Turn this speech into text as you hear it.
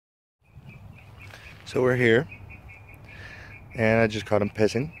So we're here, and I just caught him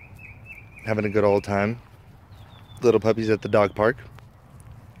pissing, having a good old time. Little puppy's at the dog park,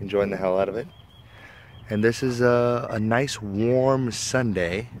 enjoying the hell out of it. And this is a nice warm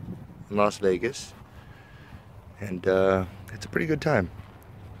Sunday in Las Vegas, and it's a pretty good time.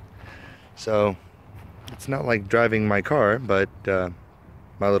 So it's not like driving my car, but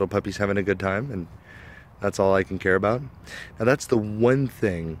my little puppy's having a good time, and that's all I can care about. Now that's the one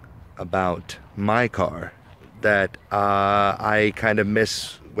thing about my car that I kind of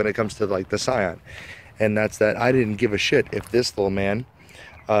miss when it comes to like the Scion, and that's that I didn't give a shit if this little man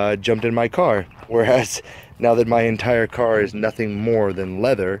jumped in my car, whereas now that my entire car is nothing more than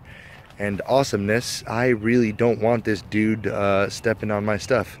leather and awesomeness, I really don't want this dude stepping on my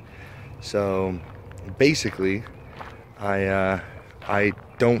stuff. So basically I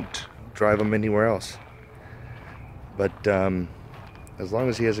don't drive him anywhere else, but as long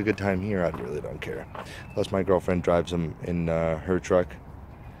as he has a good time here, I really don't care. Plus my girlfriend drives him in her truck,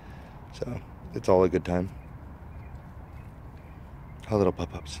 so it's all a good time. Oh, little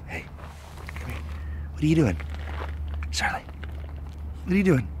pup-ups. Hey, come here. What are you doing? Charlie, what are you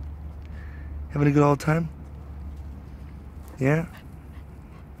doing? Having a good old time? Yeah?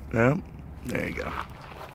 No? There you go.